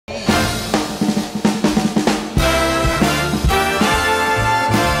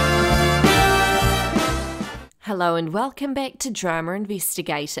Hello and welcome back to Drama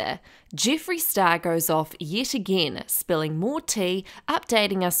Investigator. Jeffree Star goes off yet again, spilling more tea,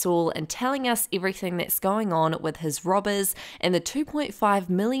 updating us all and telling us everything that's going on with his robbers and the $2.5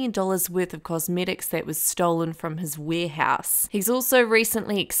 million worth of cosmetics that was stolen from his warehouse. He's also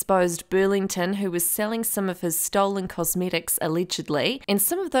recently exposed Burlington, who was selling some of his stolen cosmetics allegedly, and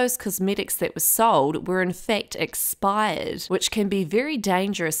some of those cosmetics that were sold were in fact expired, which can be very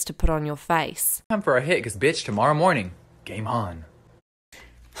dangerous to put on your face. Time for a hit, because bitch, tomorrow morning, game on.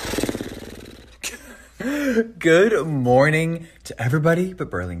 Good morning to everybody but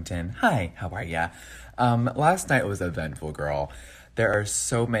Burlington. Hi, how are ya? Last night was eventful, girl. There are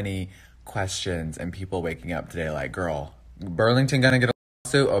so many questions and people waking up today like, girl, Burlington gonna get a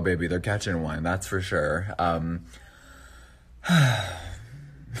lawsuit? Oh, baby, they're catching one, that's for sure. I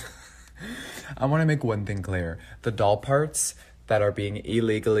want to make one thing clear. The doll parts that are being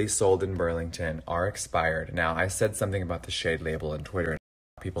illegally sold in Burlington are expired. Now, I said something about the shade label on Twitter and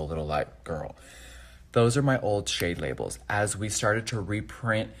people a little like, girl, those are my old shade labels. As we started to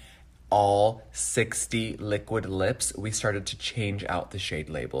reprint all 60 liquid lips, we started to change out the shade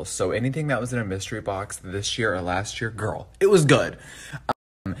labels. So anything that was in a mystery box this year or last year, girl, it was good.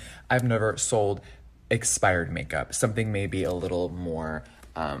 I've never sold expired makeup. Something maybe a little more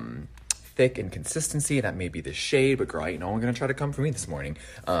thick in consistency, that may be the shade, but girl, ain't no one gonna try to come for me this morning.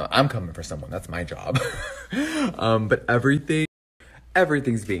 I'm coming for someone, that's my job. But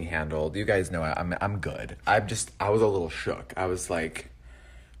everything's being handled. You guys know I'm good. I was a little shook. I was like,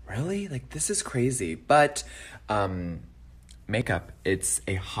 really? Like, this is crazy. But makeup, it's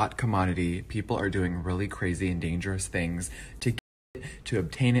a hot commodity. People are doing really crazy and dangerous things to get it, to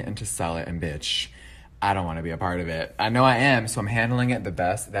obtain it, and to sell it, and bitch, I don't want to be a part of it. I know I am, so I'm handling it the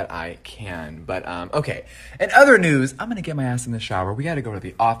best that I can. But, okay. In other news, I'm going to get my ass in the shower. We got to go to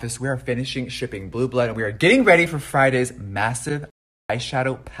the office. We are finishing shipping Blue Blood, and we are getting ready for Friday's massive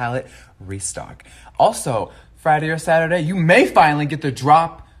eyeshadow palette restock. Also, Friday or Saturday, you may finally get the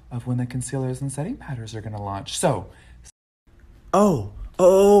drop of when the concealers and setting powders are going to launch. So,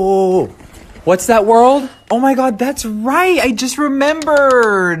 what's that, world? Oh my god, that's right, I just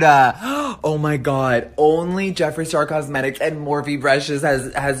remembered. Oh my god, only Jeffree Star Cosmetics and Morphe Brushes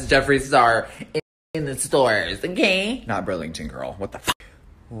has Jeffree Star in the stores, okay? Not Burlington, girl, what the fuck?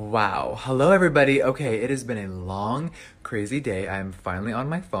 Wow, hello everybody. Okay, it has been a long, crazy day. I'm finally on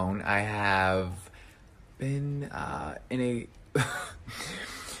my phone. I have been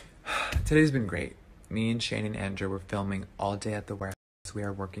Today's been great. Me and Shane and Andrew were filming all day at the warehouse. We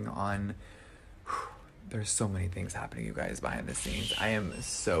are working on, there's so many things happening, you guys, behind the scenes. I am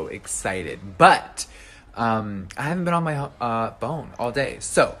so excited, but I haven't been on my phone all day.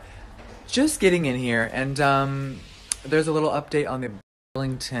 So, just getting in here, and there's a little update on the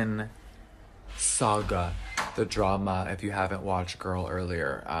Burlington saga, the drama. If you haven't watched Girl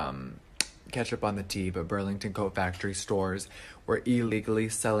earlier, catch up on the tea, but Burlington Coat Factory stores were illegally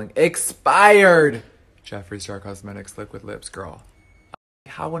selling expired Jeffree Star Cosmetics liquid lips, girl.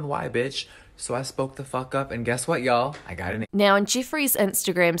 How and why, bitch? So I spoke the fuck up, and guess what, y'all? I got an... Now, in Jeffree's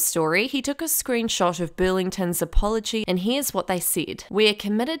Instagram story, he took a screenshot of Burlington's apology, and here's what they said. "We are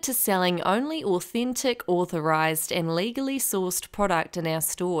committed to selling only authentic, authorized, and legally sourced product in our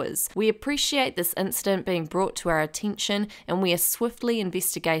stores. We appreciate this incident being brought to our attention, and we are swiftly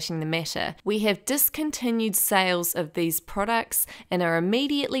investigating the matter. We have discontinued sales of these products and are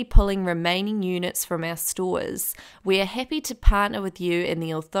immediately pulling remaining units from our stores. We are happy to partner with you and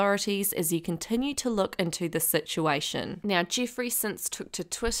the authorities as you continue to look into the situation." Now, Jeffree since took to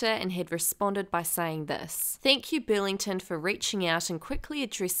Twitter and had responded by saying this: "Thank you, Burlington, for reaching out and quickly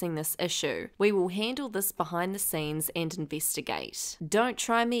addressing this issue. We will handle this behind the scenes and investigate. Don't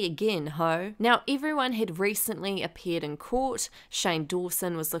try me again, ho." Now, everyone had recently appeared in court. Shane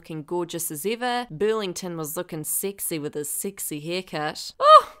Dawson was looking gorgeous as ever. Burlington was looking sexy with his sexy haircut.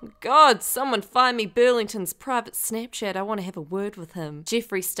 Oh, God, someone find me Burlington's private Snapchat. I want to have a word with him.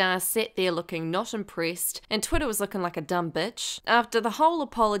 Jeffree Star sat there looking not impressed, and Twitter was looking like a dumb bitch. After the whole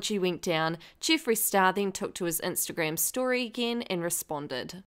apology went down, Jeffree Star then took to his Instagram story again and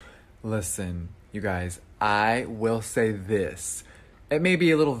responded. Listen, you guys, I will say this. It may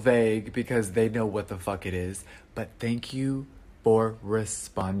be a little vague because they know what the fuck it is, but thank you for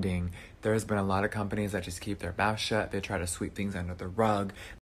responding. There's been a lot of companies that just keep their mouth shut. They try to sweep things under the rug.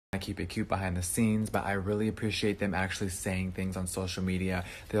 I keep it cute behind the scenes, but I really appreciate them actually saying things on social media.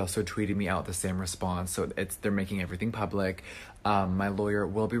 They also tweeted me out the same response, so they're making everything public. My lawyer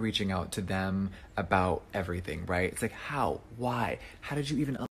will be reaching out to them about everything, right? It's like, how? Why? How did you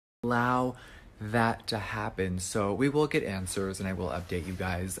even allow that to happen? So we will get answers, and I will update you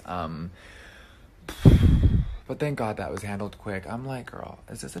guys. But thank God that was handled quick. I'm like, girl,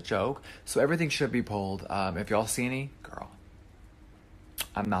 is this a joke? So everything should be pulled. If y'all see any, girl,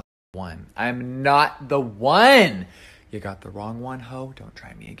 I'm not the one. I'm not the one. You got the wrong one, ho. Don't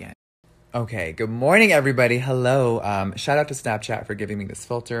try me again. Okay, good morning, everybody. Hello. Shout out to Snapchat for giving me this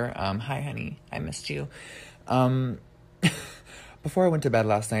filter. Hi, honey. I missed you. Before I went to bed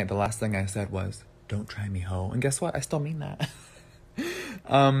last night, the last thing I said was, don't try me, ho. And guess what? I still mean that.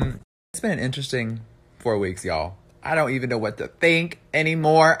 It's been an interesting 4 weeks, y'all. I don't even know what to think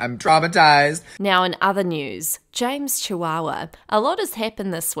anymore. I'm traumatized. Now in other news, James Chihuahua. A lot has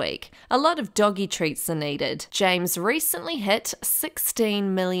happened this week. A lot of doggy treats are needed. James recently hit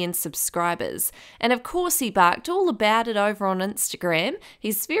 16 million subscribers. And of course he barked all about it over on Instagram.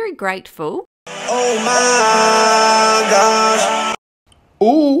 He's very grateful. Oh my gosh.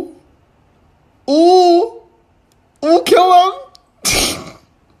 Ooh. Ooh. Ooh, kill him.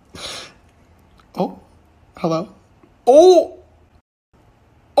 Oh. Hello? Oh!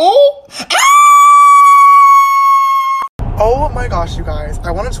 Oh! Oh my gosh, you guys.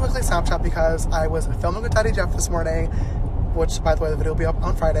 I wanted to quickly Snapchat because I was filming with Daddy Jeff this morning, which, by the way, the video will be up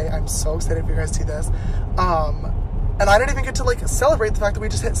on Friday. I'm so excited for you guys to see this. And I didn't even get to, like, celebrate the fact that we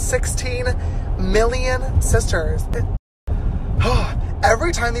just hit 16 million sisters.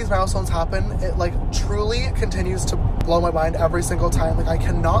 Every time these milestones happen, it, like, truly continues to blow my mind every single time. Like, I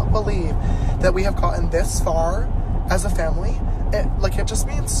cannot believe that we have gotten this far as a family. It just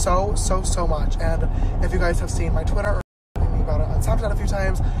means so much. And if you guys have seen my Twitter or talking to me about it on Snapchat a few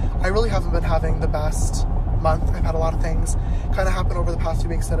times, I really haven't been having the best month. I've had a lot of things kind of happen over the past few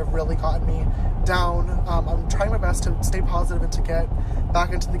weeks that have really gotten me down. I'm trying my best to stay positive and to get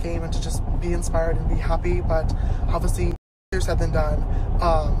back into the game and to just be inspired and be happy, but obviously easier said than done.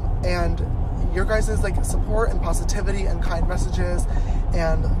 And your guys' like support and positivity and kind messages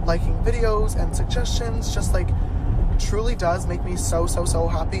and liking videos and suggestions just like truly does make me so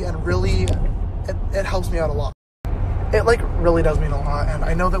happy, and really it helps me out a lot. It like really does mean a lot, and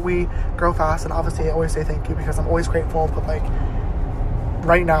I know that we grow fast, and obviously I always say thank you because I'm always grateful, but like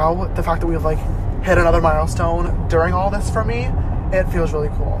right now the fact that we've like hit another milestone during all this for me, it feels really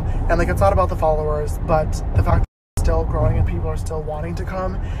cool. And like it's not about the followers, but the fact that we're still growing and people are still wanting to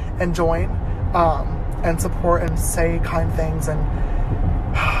come and join and support and say kind things, and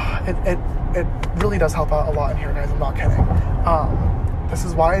it really does help out a lot in here, guys. I'm not kidding. This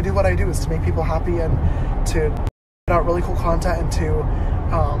is why I do what I do, is to make people happy and to put out really cool content and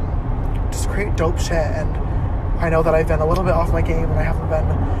to just create dope shit. And I know that I've been a little bit off my game and I haven't been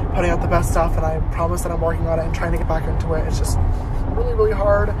putting out the best stuff, and I promise that I'm working on it and trying to get back into it. It's just really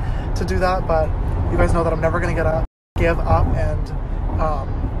hard to do that, but you guys know that I'm never going to give up,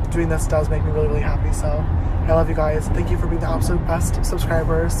 and doing this does make me really happy. So I love you guys. Thank you for being the absolute best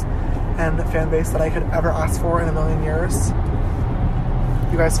subscribers and fan base that I could ever ask for in a million years.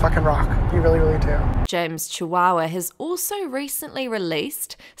 You guys fucking rock. You really do. James Chihuahua has also recently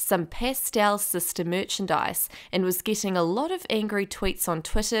released some pastel sister merchandise and was getting a lot of angry tweets on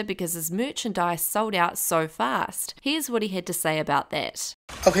Twitter because his merchandise sold out so fast. Here's what he had to say about that.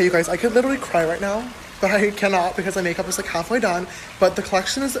 Okay, you guys, I could literally cry right now, but I cannot because my makeup is like halfway done. But the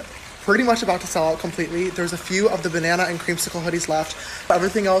collection is pretty much about to sell out completely. There's a few of the banana and creamsicle hoodies left, but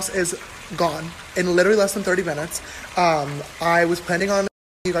everything else is gone in literally less than 30 minutes. I was planning on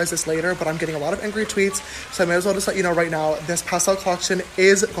you guys this later, but I'm getting a lot of angry tweets, so I may as well just let you know right now, this pastel collection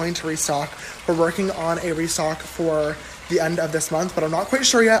is going to restock. We're working on a restock for the end of this month, but I'm not quite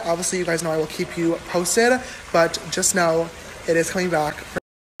sure yet. Obviously, you guys know I will keep you posted, but just know it is coming back for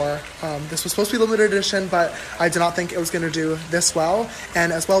more. This was supposed to be limited edition, but I did not think it was going to do this well.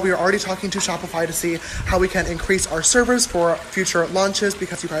 And as well, we are already talking to Shopify to see how we can increase our servers for future launches,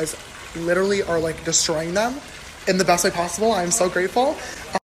 because you guys literally are like destroying them in the best way possible. I'm so grateful.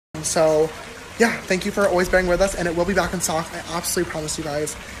 So yeah, thank you for always bearing with us, and it will be back in stock. I absolutely promise you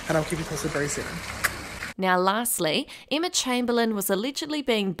guys, and I'll keep you posted very soon. Now lastly, Emma Chamberlain was allegedly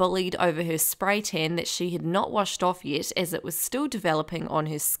being bullied over her spray tan that she had not washed off yet, as it was still developing on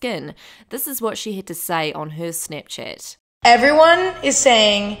her skin. This is what she had to say on her Snapchat. Everyone is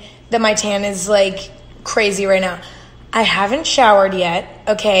saying that my tan is like crazy right now. I haven't showered yet,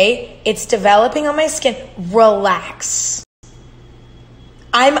 okay? It's developing on my skin. Relax.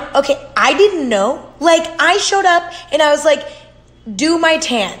 I didn't know. Like, I showed up and I was like, do my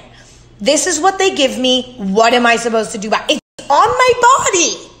tan. This is what they give me. What am I supposed to do about it? It's on my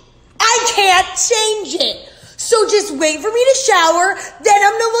body. I can't change it. So just wait for me to shower, then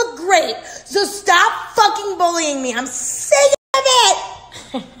I'm gonna look great. So stop fucking bullying me. I'm sick of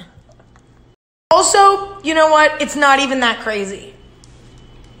it. Also, you know what? It's not even that crazy.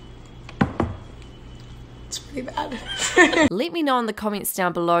 It's pretty bad. Let me know in the comments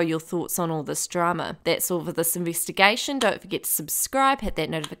down below your thoughts on all this drama. That's all for this investigation. Don't forget to subscribe, hit that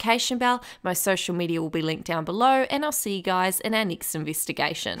notification bell. My social media will be linked down below, and I'll see you guys in our next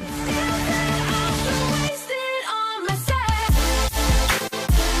investigation.